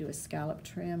I want to do a scallop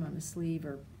trim on the sleeve,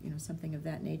 or something of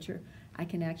that nature. I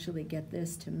can actually get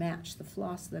this to match the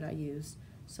floss that I use,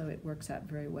 so it works out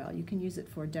very well. You can use it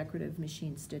for decorative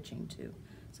machine stitching too.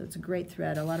 So it's a great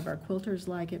thread. A lot of our quilters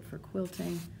like it for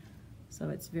quilting, so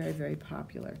it's very, very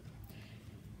popular.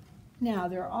 Now,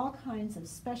 there are all kinds of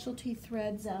specialty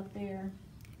threads out there.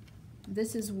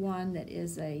 This is one that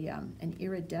is an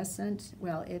iridescent,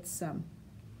 well, it's, what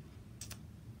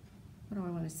do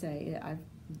I want to say?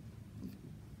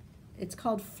 It's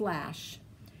called Flash,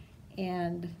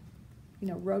 and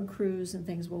road crews and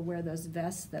things will wear those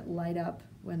vests that light up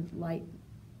when light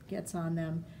gets on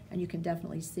them, and you can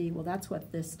definitely see, well, that's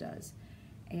what this does.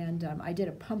 And I did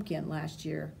a pumpkin last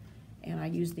year, and I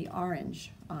used the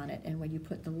orange on it, and when you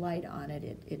put the light on it,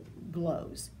 it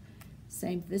glows.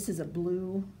 Same, this is a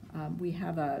blue. We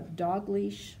have a dog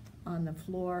leash on the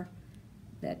floor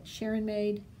that Sharon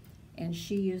made, and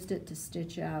she used it to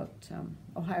stitch out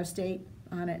Ohio State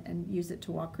on it and use it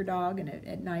to walk her dog, and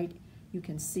at night you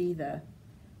can see the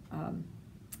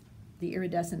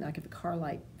iridescent, like if a car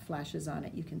light flashes on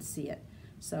it, you can see it.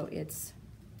 So it's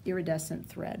iridescent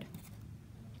thread.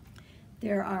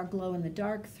 There are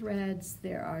glow-in-the-dark threads.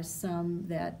 There are some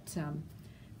that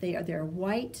they're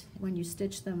white when you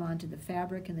stitch them onto the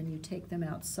fabric, and then you take them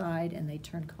outside and they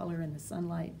turn color in the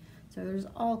sunlight. So there's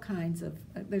all kinds of,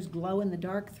 there's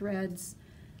glow-in-the-dark threads,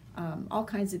 all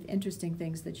kinds of interesting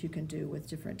things that you can do with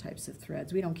different types of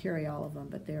threads. We don't carry all of them,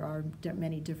 but there are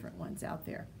many different ones out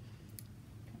there.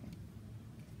 Okay.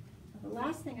 The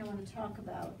last thing I want to talk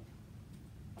about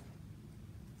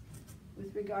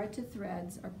with regard to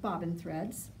threads are bobbin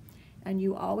threads. And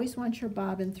you always want your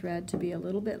bobbin thread to be a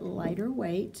little bit lighter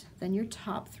weight than your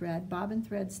top thread. Bobbin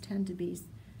threads tend to be,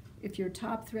 if your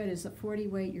top thread is a 40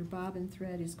 weight, your bobbin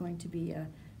thread is going to be a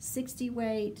 60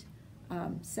 weight,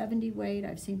 70 weight.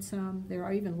 I've seen some. There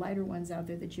are even lighter ones out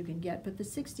there that you can get, but the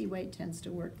 60 weight tends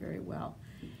to work very well.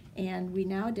 And we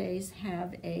nowadays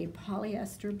have a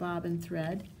polyester bobbin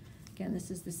thread. Again, this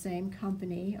is the same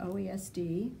company,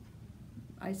 OESD.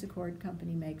 Isacord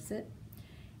company makes it.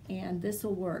 And this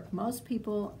will work. Most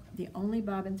people, the only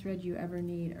bobbin thread you ever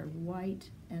need are white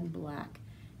and black.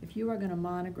 If you are going to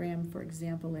monogram, for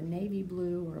example, a navy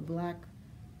blue or a black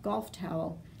golf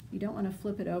towel, you don't want to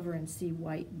flip it over and see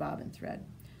white bobbin thread.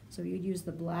 So you'd use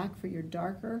the black for your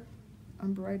darker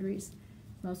embroideries.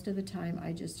 Most of the time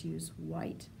I just use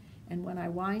white. And when I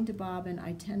wind a bobbin,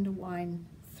 I tend to wind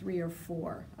 3 or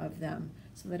 4 of them,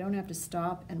 so that I don't have to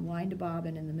stop and wind a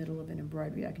bobbin in the middle of an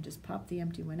embroidery. I can just pop the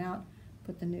empty one out,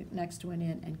 put the next one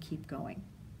in, and keep going.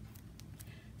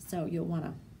 So you'll want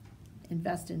to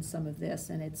invest in some of this,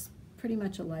 and it's pretty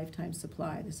much a lifetime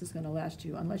supply. This is going to last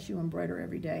you, unless you embroider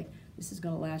every day, this is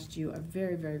going to last you a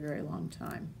very, very, very long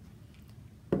time.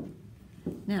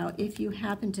 Now, if you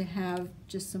happen to have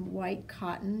just some white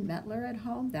cotton Metler at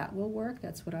home, that will work.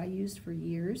 That's what I used for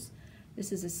years.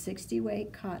 This is a 60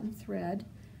 weight cotton thread,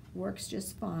 works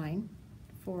just fine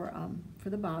for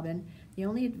the bobbin. The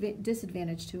only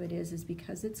disadvantage to it is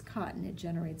because it's cotton, it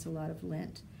generates a lot of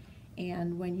lint.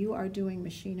 And when you are doing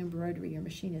machine embroidery, your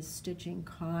machine is stitching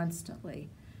constantly.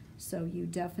 So you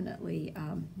definitely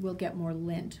will get more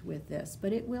lint with this,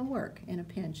 but it will work in a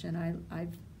pinch, and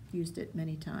I've used it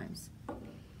many times.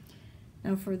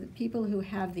 Now for the people who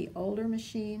have the older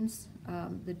machines,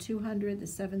 the 200, the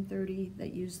 730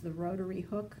 that use the rotary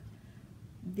hook,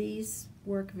 these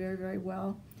work very, very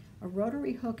well. A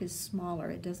rotary hook is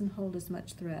smaller, it doesn't hold as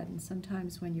much thread, and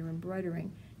sometimes when you're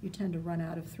embroidering, you tend to run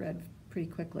out of thread pretty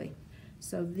quickly.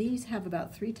 So these have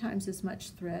about 3 times as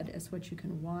much thread as what you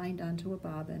can wind onto a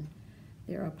bobbin.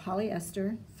 They're a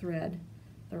polyester thread.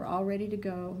 They're all ready to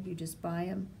go. You just buy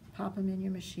them, pop them in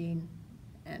your machine,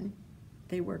 and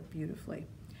they work beautifully.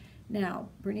 Now,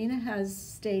 Bernina has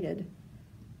stated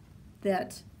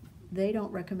that they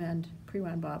don't recommend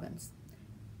pre-wound bobbins,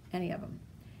 any of them,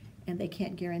 and they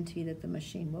can't guarantee that the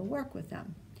machine will work with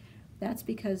them. That's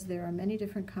because there are many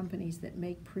different companies that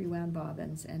make pre-wound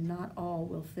bobbins, and not all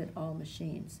will fit all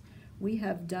machines. We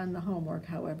have done the homework,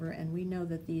 however, and we know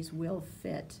that these will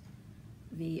fit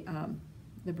the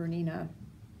Bernina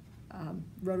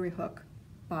rotary hook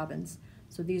bobbins,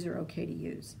 so these are okay to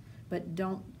use. But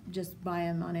don't just buy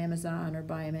them on Amazon or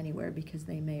buy them anywhere, because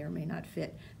they may or may not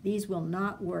fit. These will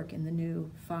not work in the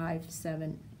new 5,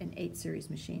 7, and 8 series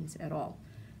machines at all.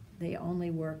 They only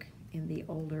work in the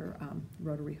older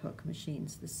rotary hook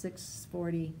machines, the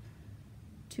 640,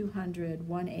 200,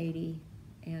 180,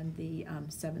 and the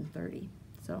 730.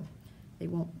 So they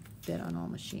won't fit on all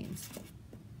machines.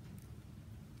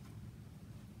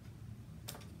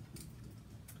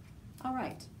 All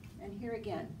right, and here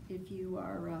again, if you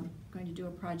are going to do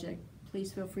a project,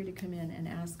 please feel free to come in and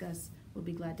ask us. We'll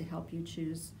be glad to help you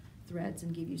choose threads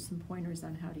and give you some pointers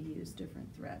on how to use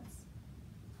different threads.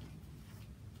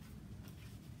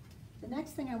 The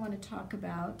next thing I want to talk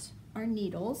about are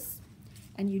needles,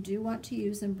 and you do want to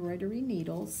use embroidery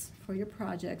needles for your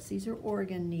projects. These are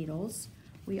Oregon needles.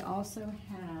 We also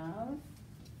have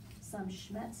some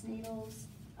Schmetz needles.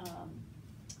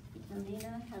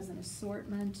 Bernina has an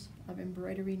assortment of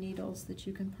embroidery needles that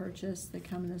you can purchase. They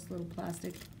come in this little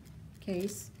plastic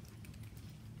case.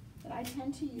 But I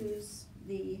tend to use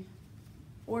the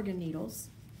Oregon needles.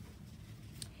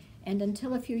 And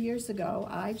until a few years ago,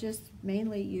 I just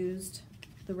mainly used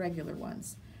the regular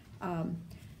ones.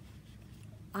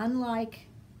 Unlike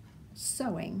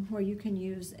sewing, where you can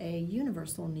use a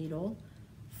universal needle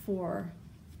for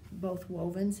both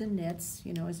wovens and knits,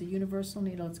 you know, as a universal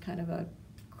needle, it's kind of a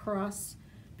cross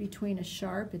between a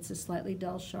sharp, it's a slightly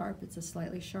dull sharp, it's a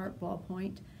slightly sharp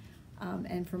ballpoint,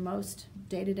 and for most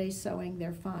day-to-day sewing,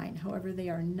 they're fine. However, they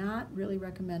are not really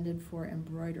recommended for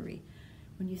embroidery.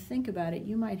 When you think about it,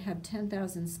 you might have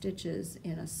 10,000 stitches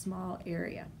in a small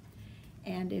area,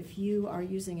 and if you are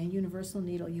using a universal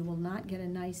needle, you will not get a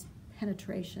nice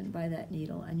penetration by that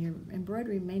needle, and your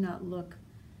embroidery may not look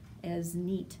as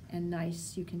neat and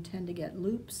nice. You can tend to get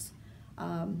loops.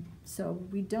 So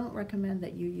we don't recommend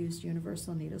that you use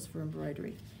universal needles for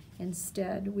embroidery.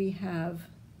 Instead, we have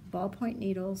ballpoint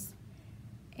needles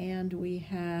and we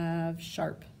have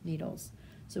sharp needles.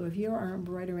 So if you are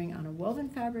embroidering on a woven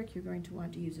fabric, you're going to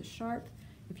want to use a sharp.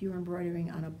 If you're embroidering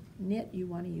on a knit, you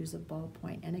want to use a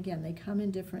ballpoint. And again, they come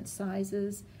in different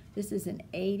sizes. This is an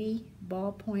 80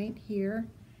 ballpoint here,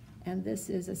 and this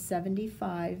is a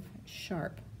 75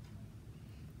 sharp.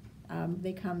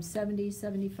 They come 70,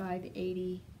 75,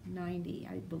 80, 90,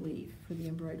 I believe, for the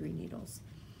embroidery needles.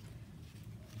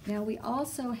 Now we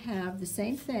also have the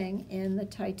same thing in the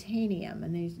titanium,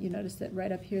 and you notice that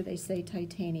right up here they say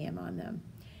titanium on them.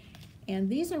 And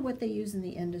these are what they use in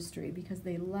the industry because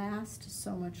they last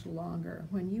so much longer.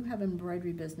 When you have an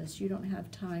embroidery business, you don't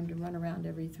have time to run around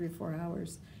every 3 or 4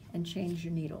 hours and change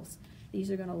your needles.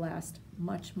 These are going to last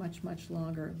much, much, much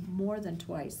longer, more than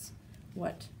twice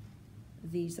what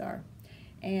these are.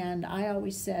 And I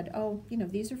always said, oh, you know,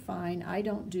 these are fine. I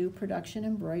don't do production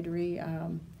embroidery.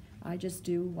 I just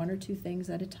do 1 or 2 things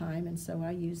at a time, and so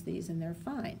I use these and they're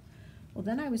fine. Well,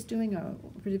 then I was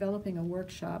developing a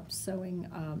workshop sewing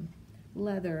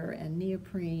leather and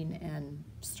neoprene and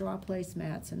straw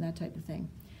placemats and that type of thing.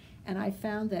 And I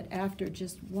found that after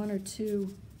just 1 or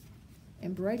 2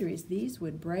 embroideries, these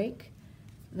would break.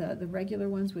 The regular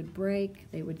ones would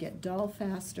break. They would get dull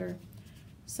faster.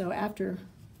 So after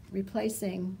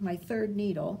replacing my 3rd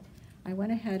needle, I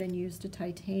went ahead and used a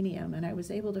titanium, and I was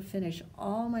able to finish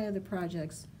all my other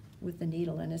projects with the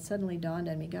needle, and it suddenly dawned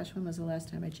on me, gosh, when was the last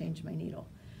time I changed my needle?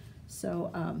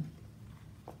 So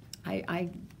I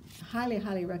highly,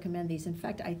 highly recommend these. In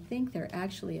fact, I think they're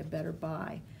actually a better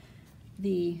buy.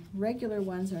 The regular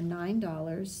ones are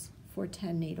 $9 for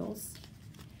 10 needles,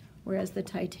 whereas the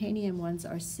titanium ones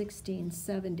are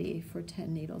 $16.70 for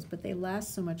 10 needles, but they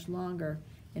last so much longer.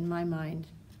 In my mind,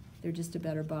 they're just a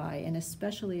better buy, and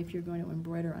especially if you're going to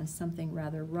embroider on something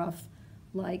rather rough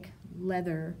like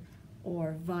leather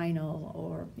or vinyl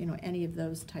or, you know, any of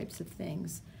those types of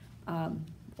things.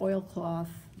 Oilcloth,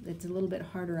 it's a little bit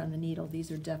harder on the needle.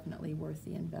 These are definitely worth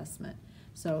the investment.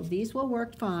 So these will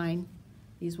work fine.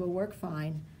 These will work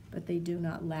fine, but they do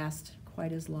not last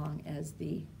quite as long as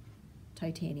the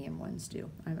titanium ones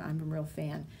do. I'm a real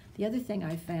fan. The other thing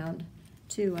I found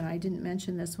too, and I didn't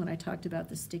mention this when I talked about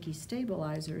the sticky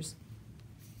stabilizers,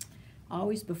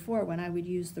 always before when I would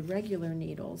use the regular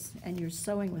needles and you're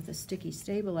sewing with a sticky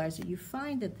stabilizer, you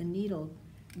find that the needle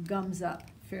gums up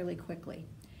fairly quickly.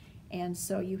 And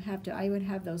so you have to, I would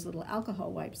have those little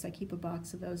alcohol wipes. I keep a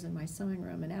box of those in my sewing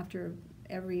room, and after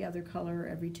every other color,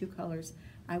 every 2 colors,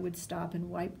 I would stop and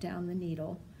wipe down the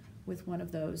needle with one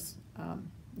of those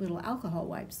little alcohol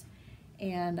wipes.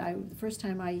 And the first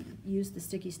time I used the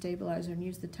sticky stabilizer and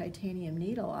used the titanium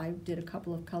needle, I did a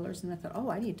couple of colors and I thought, oh,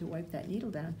 I need to wipe that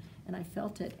needle down. And I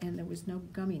felt it, and there was no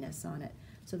gumminess on it.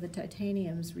 So the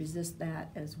titaniums resist that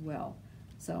as well.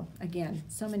 So again,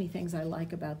 so many things I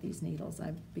like about these needles.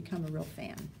 I've become a real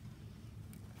fan.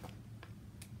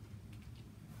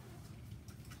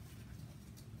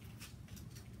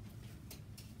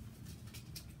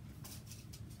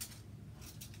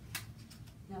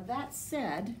 Now that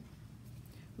said,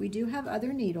 we do have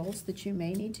other needles that you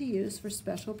may need to use for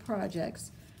special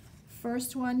projects.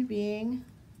 First one being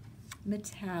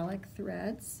metallic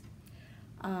threads.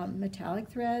 Metallic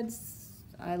threads,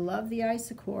 I love the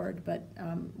Isacord, but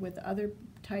with other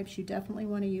types you definitely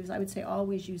want to use, I would say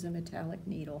always use a metallic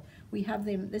needle. We have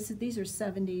them, these are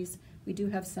 70s. We do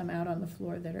have some out on the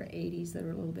floor that are 80s that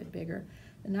are a little bit bigger.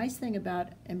 The nice thing about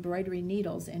embroidery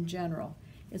needles in general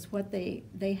is what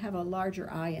they have a larger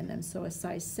eye in them. So a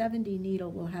size 70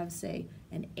 needle will have, say,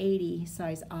 an 80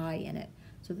 size eye in it.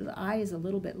 So the eye is a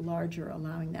little bit larger,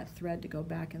 allowing that thread to go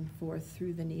back and forth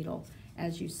through the needle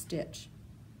as you stitch.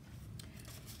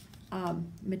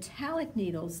 Metallic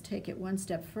needles take it one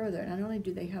step further. Not only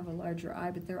do they have a larger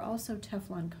eye, but they're also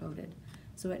Teflon coated.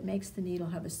 So it makes the needle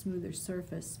have a smoother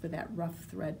surface for that rough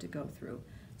thread to go through.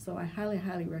 So I highly,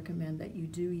 highly recommend that you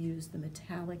do use the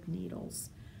metallic needles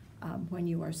when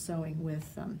you are sewing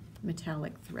with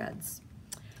metallic threads.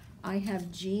 I have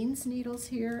jeans needles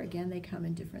here. Again, they come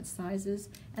in different sizes.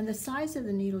 And the size of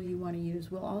the needle you want to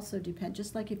use will also depend,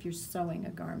 just like if you're sewing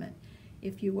a garment.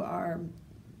 If you are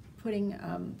putting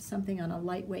something on a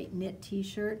lightweight knit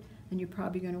t-shirt, then you're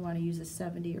probably going to want to use a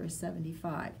 70 or a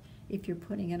 75. If you're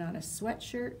putting it on a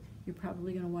sweatshirt, you're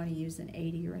probably going to want to use an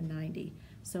 80 or a 90.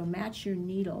 So match your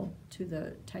needle to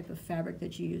the type of fabric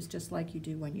that you use, just like you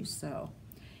do when you sew.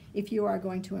 If you are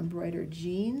going to embroider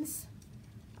jeans,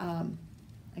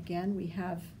 again, we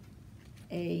have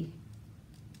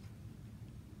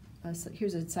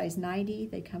here's a size 90.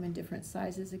 They come in different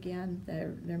sizes again.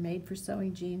 They're made for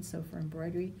sewing jeans, so for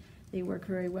embroidery, they work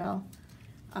very well.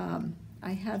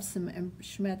 I have some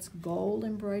Schmetz Gold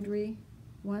embroidery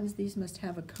ones. These must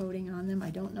have a coating on them. I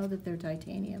don't know that they're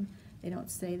titanium. They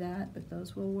don't say that, but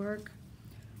those will work.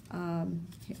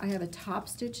 I have a top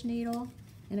stitch needle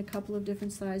in a couple of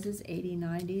different sizes, 80,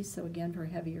 90, so again for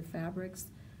heavier fabrics,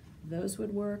 those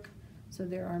would work. So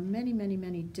there are many, many,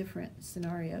 many different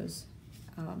scenarios.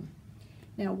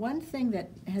 Now, one thing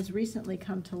that has recently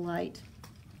come to light,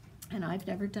 and I've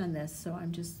never done this, so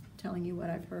I'm just telling you what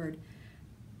I've heard.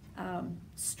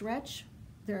 Stretch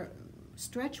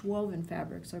woven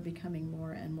fabrics are becoming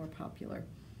more and more popular,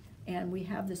 and we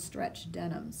have the stretch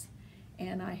denims.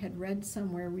 And I had read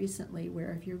somewhere recently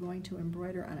where if you're going to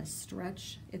embroider on a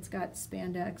stretch, it's got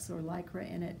spandex or lycra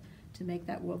in it to make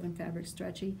that woven fabric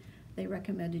stretchy. They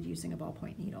recommended using a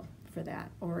ballpoint needle for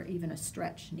that, or even a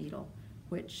stretch needle,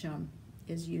 which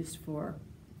is used for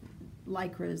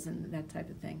lycras and that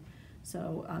type of thing.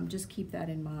 So just keep that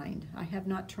in mind. I have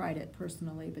not tried it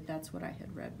personally, but that's what I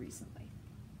had read recently.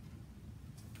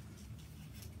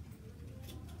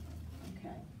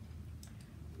 Okay.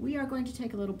 We are going to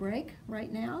take a little break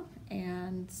right now,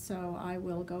 and so I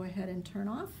will go ahead and turn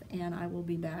off, and I will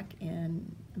be back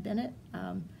in a minute.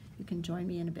 You can join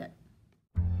me in a bit.